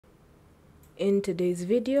In today's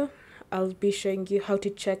video, I'll be showing you how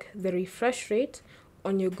to check the refresh rate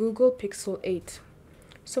on your Google Pixel 8.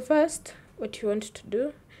 So first, what you want to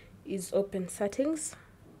do is open settings,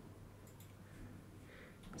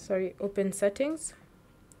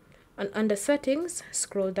 and under settings,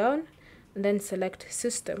 scroll down and then select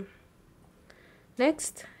system.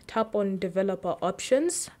 Next, tap on developer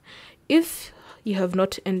options. If you have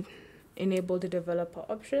not enabled the developer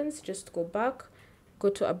options, just go back, go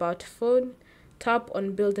to about phone, tap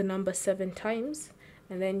on build the number 7 times,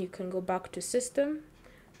 and then you can go back to system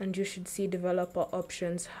and you should see developer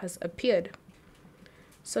options has appeared.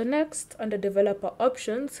 So next, under developer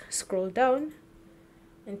options, scroll down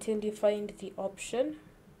until you find the option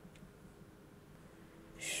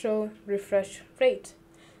show refresh rate.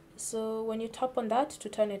 So when you tap on that to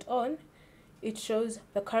turn it on, it shows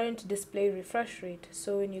the current display refresh rate.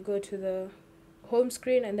 So when you go to the home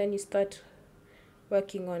screen and then you start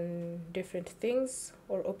working on different things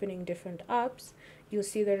or opening different apps, you'll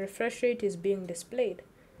see the refresh rate is being displayed.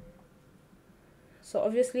 So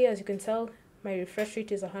obviously, as you can tell, my refresh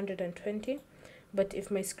rate is 120, but if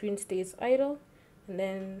my screen stays idle, and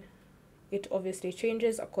then it obviously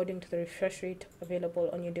changes according to the refresh rate available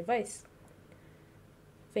on your device.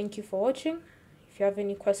 Thank you for watching. If you have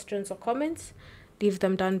any questions or comments, leave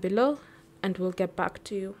them down below and we'll get back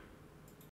to you.